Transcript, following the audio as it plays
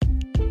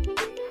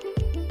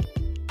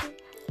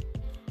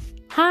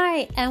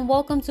Hi, and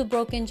welcome to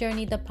Broken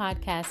Journey, the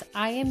podcast.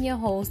 I am your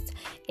host,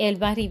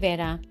 Elba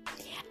Rivera.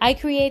 I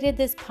created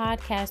this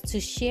podcast to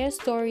share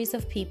stories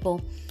of people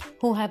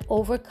who have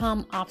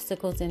overcome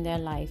obstacles in their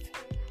life.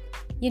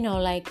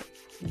 Like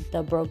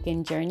the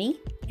broken journey.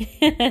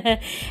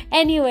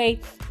 Anyway,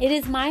 it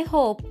is my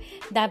hope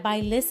that by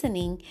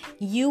listening,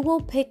 you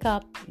will pick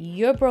up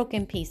your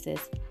broken pieces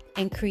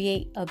and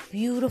create a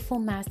beautiful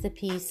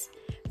masterpiece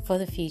for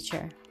the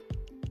future.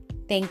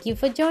 Thank you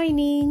for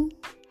joining.